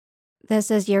This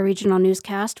is your regional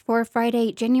newscast for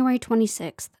Friday, January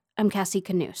 26th. I'm Cassie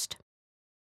Canoost.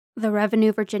 The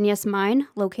Revenue-Virginius Mine,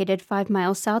 located 5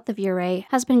 miles south of Ouray,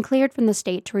 has been cleared from the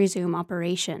state to resume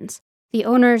operations. The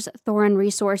owners, Thorin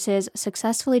Resources,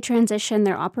 successfully transitioned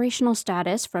their operational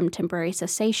status from temporary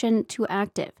cessation to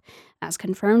active, as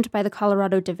confirmed by the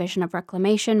Colorado Division of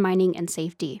Reclamation, Mining, and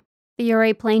Safety. The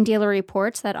Ouray Plain Dealer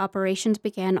reports that operations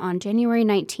began on January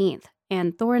 19th,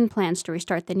 and Thorin plans to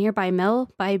restart the nearby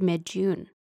mill by mid-June.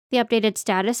 The updated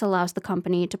status allows the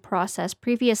company to process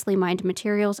previously mined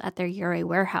materials at their Ouray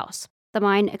warehouse. The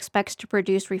mine expects to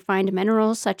produce refined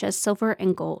minerals such as silver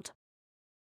and gold.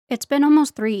 It's been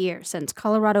almost 3 years since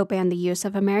Colorado banned the use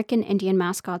of American Indian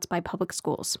mascots by public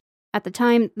schools. At the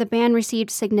time, the ban received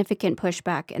significant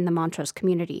pushback in the Montrose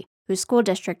community, whose school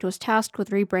district was tasked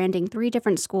with rebranding 3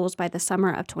 different schools by the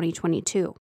summer of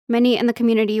 2022. Many in the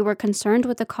community were concerned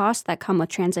with the costs that come with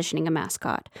transitioning a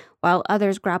mascot, while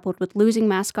others grappled with losing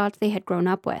mascots they had grown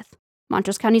up with.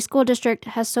 Montrose County School District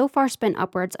has so far spent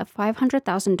upwards of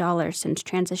 $500,000 since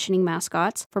transitioning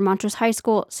mascots for Montrose High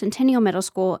School, Centennial Middle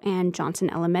School, and Johnson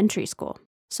Elementary School.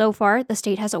 So far, the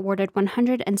state has awarded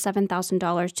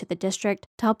 $107,000 to the district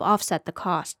to help offset the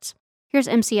costs. Here's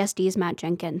MCSD's Matt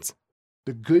Jenkins.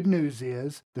 The good news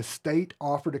is the state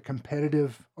offered a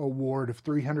competitive award of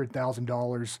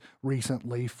 $300,000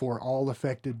 recently for all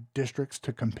affected districts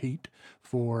to compete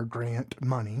for grant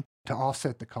money to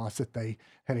offset the costs that they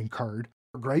had incurred.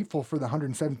 We're grateful for the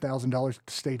 $107,000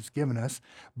 the state has given us,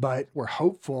 but we're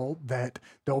hopeful that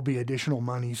there'll be additional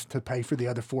monies to pay for the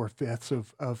other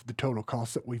 4/5 of the total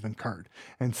costs that we've incurred.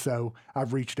 And so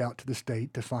I've reached out to the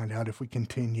state to find out if we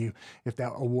continue, if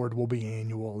that award will be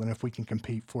annual, and if we can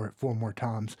compete for it 4 more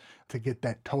times to get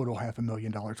that total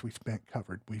 $500,000 we spent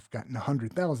covered. We've gotten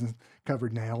 $100,000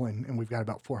 covered now, and we've got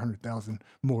about $400,000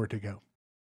 more to go.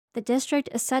 The district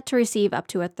is set to receive up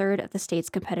to a third of the state's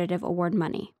competitive award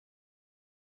money.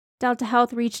 Delta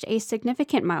Health reached a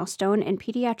significant milestone in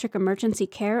pediatric emergency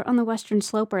care on the Western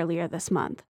Slope earlier this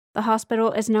month. The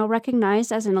hospital is now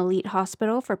recognized as an elite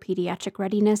hospital for pediatric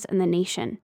readiness in the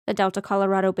nation. The Delta,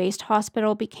 Colorado-based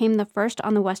hospital became the first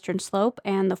on the Western Slope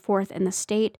and the 4th in the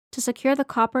state to secure the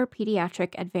Copper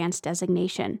Pediatric Advanced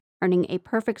designation, earning a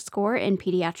perfect score in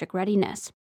pediatric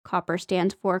readiness. Copper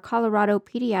stands for Colorado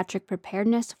Pediatric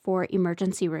Preparedness for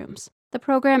Emergency Rooms. The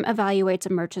program evaluates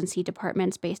emergency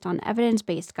departments based on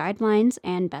evidence-based guidelines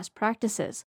and best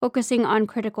practices, focusing on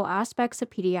critical aspects of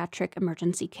pediatric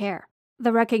emergency care.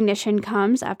 The recognition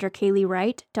comes after Kaylee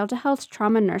Wright, Delta Health's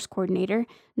trauma nurse coordinator,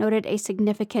 noted a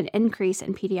significant increase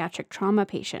in pediatric trauma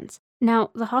patients. Now,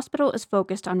 the hospital is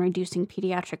focused on reducing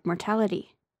pediatric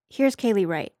mortality. Here's Kaylee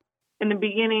Wright. In the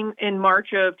beginning, in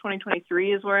March of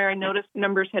 2023 is where I noticed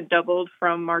numbers had doubled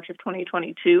from March of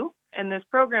 2022. And this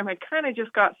program had kind of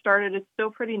just got started. It's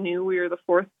still pretty new. We are the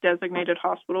 4th designated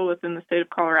hospital within the state of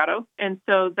Colorado. And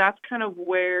so that's kind of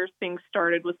where things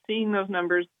started, with seeing those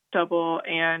numbers double.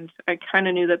 And I kind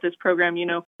of knew that this program,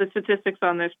 the statistics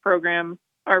on this program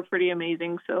are pretty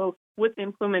amazing. So with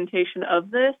implementation of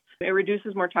this, it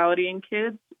reduces mortality in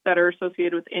kids that are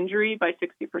associated with injury by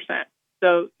 60%.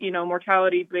 So,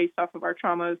 mortality based off of our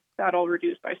traumas, that'll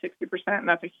reduce by 60%, and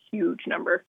that's a huge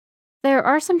number. There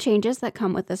are some changes that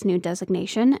come with this new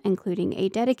designation, including a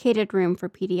dedicated room for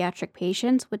pediatric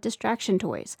patients with distraction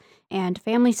toys and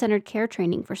family-centered care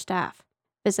training for staff.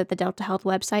 Visit the Delta Health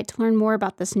website to learn more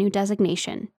about this new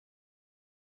designation.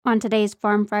 On today's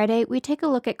Farm Friday, we take a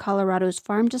look at Colorado's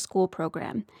Farm to School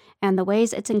program and the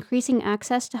ways it's increasing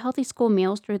access to healthy school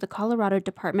meals through the Colorado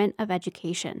Department of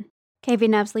Education.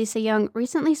 KVNF's Lisa Young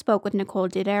recently spoke with Nicole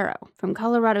Didero from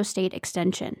Colorado State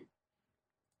Extension.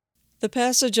 The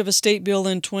passage of a state bill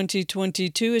in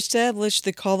 2022 established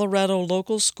the Colorado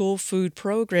Local School Food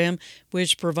Program,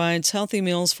 which provides healthy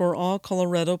meals for all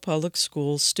Colorado public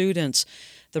school students.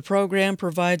 The program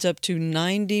provides up to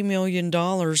 $90 million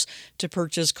to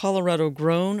purchase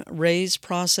Colorado-grown, raised,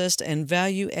 processed, and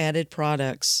value-added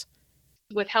products.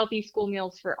 With Healthy School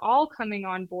Meals for All coming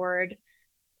on board,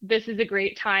 this is a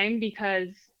great time because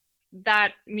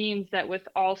that means that with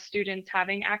all students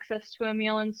having access to a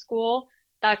meal in school,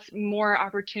 that's more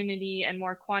opportunity and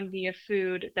more quantity of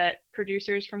food that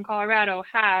producers from Colorado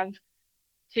have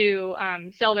to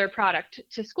sell their product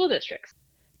to school districts.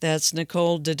 That's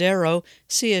Nicole Didero,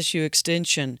 CSU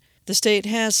Extension. The state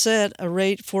has set a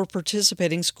rate for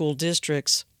participating school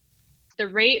districts. The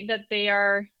rate that they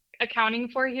are accounting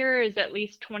for here is at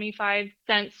least 25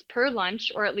 cents per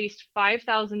lunch, or at least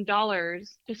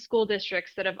 $5,000 to school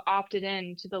districts that have opted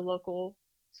in to the local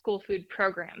school food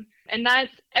program. And that's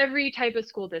every type of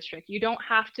school district. You don't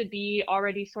have to be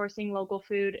already sourcing local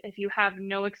food if you have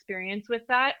no experience with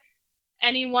that.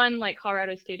 anyone like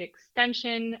Colorado State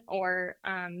Extension or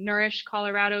Nourish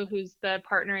Colorado, who's the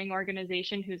partnering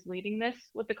organization who's leading this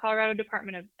with the Colorado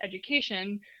Department of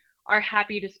Education, are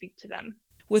happy to speak to them.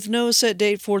 With no set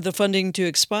date for the funding to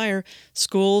expire,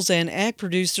 schools and ag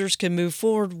producers can move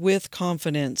forward with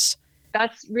confidence.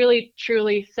 That's really,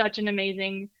 truly such an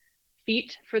amazing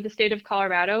feat for the state of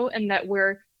Colorado, and that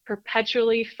we're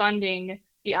perpetually funding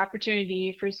the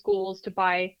opportunity for schools to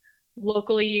buy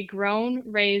locally grown,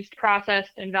 raised,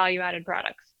 processed, and value-added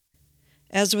products.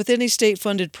 As with any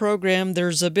state-funded program,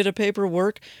 there's a bit of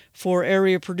paperwork for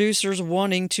area producers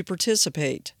wanting to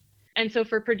participate. And so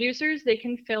for producers, they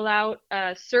can fill out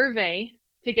a survey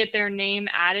to get their name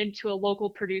added to a local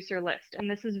producer list.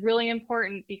 And this is really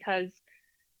important because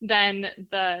then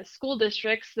the school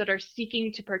districts that are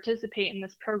seeking to participate in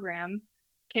this program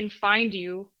can find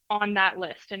you on that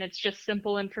list. And it's just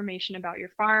simple information about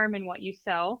your farm and what you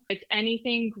sell. It's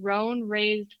anything grown,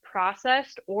 raised,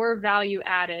 processed, or value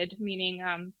added,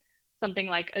 meaning something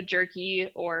like a jerky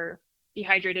or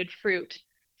dehydrated fruit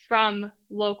from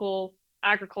local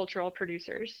agricultural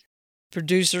producers.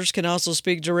 Producers can also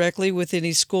speak directly with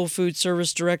any school food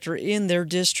service director in their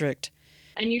district.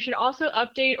 And you should also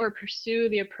update or pursue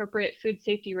the appropriate food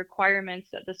safety requirements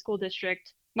that the school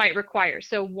district might require.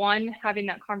 So one, having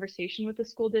that conversation with the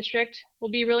school district will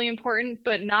be really important,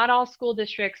 but not all school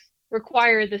districts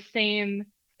require the same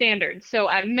standards. So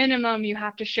at minimum, you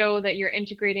have to show that you're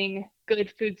integrating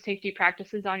good food safety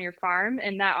practices on your farm.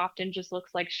 And that often just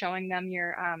looks like showing them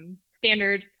your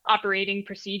standard operating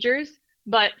procedures.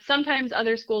 But sometimes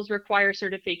other schools require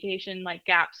certification like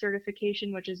GAP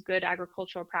certification, which is good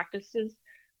agricultural practices,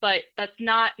 but that's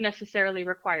not necessarily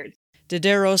required.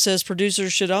 Dodaro says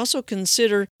producers should also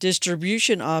consider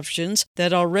distribution options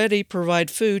that already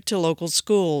provide food to local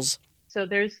schools. So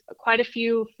there's quite a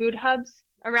few food hubs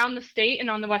around the state, and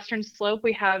on the Western Slope,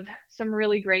 we have some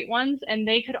really great ones, and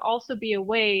they could also be a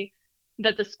way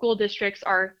that the school districts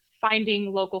are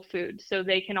finding local food. So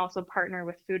they can also partner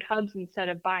with food hubs instead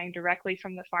of buying directly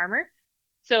from the farmer.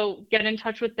 So get in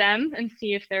touch with them and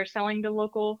see if they're selling to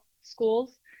local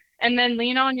schools. And then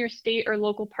lean on your state or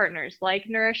local partners like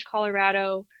Nourish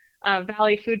Colorado,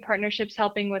 Valley Food Partnerships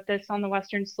helping with this on the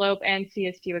Western Slope, and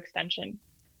CSU Extension.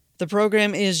 The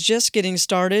program is just getting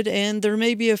started, and there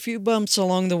may be a few bumps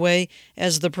along the way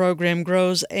as the program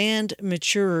grows and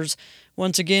matures.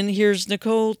 Once again, here's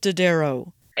Nicole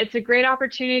Dodaro. It's a great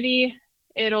opportunity.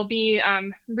 It'll be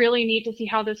really neat to see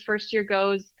how this first year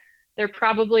goes. There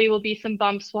probably will be some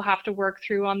bumps we'll have to work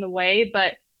through on the way,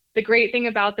 but the great thing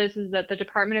about this is that the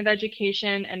Department of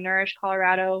Education and Nourish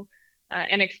Colorado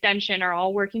and Extension are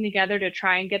all working together to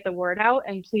try and get the word out.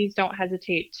 And please don't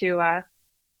hesitate to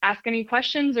ask any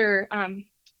questions or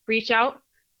reach out,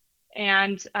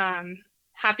 and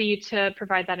happy to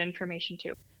provide that information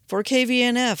too. For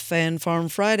KVNF and Farm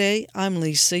Friday, I'm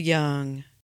Lisa Young.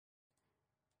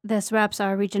 This wraps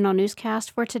our regional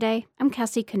newscast for today. I'm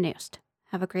Cassie Knust.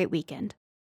 Have a great weekend.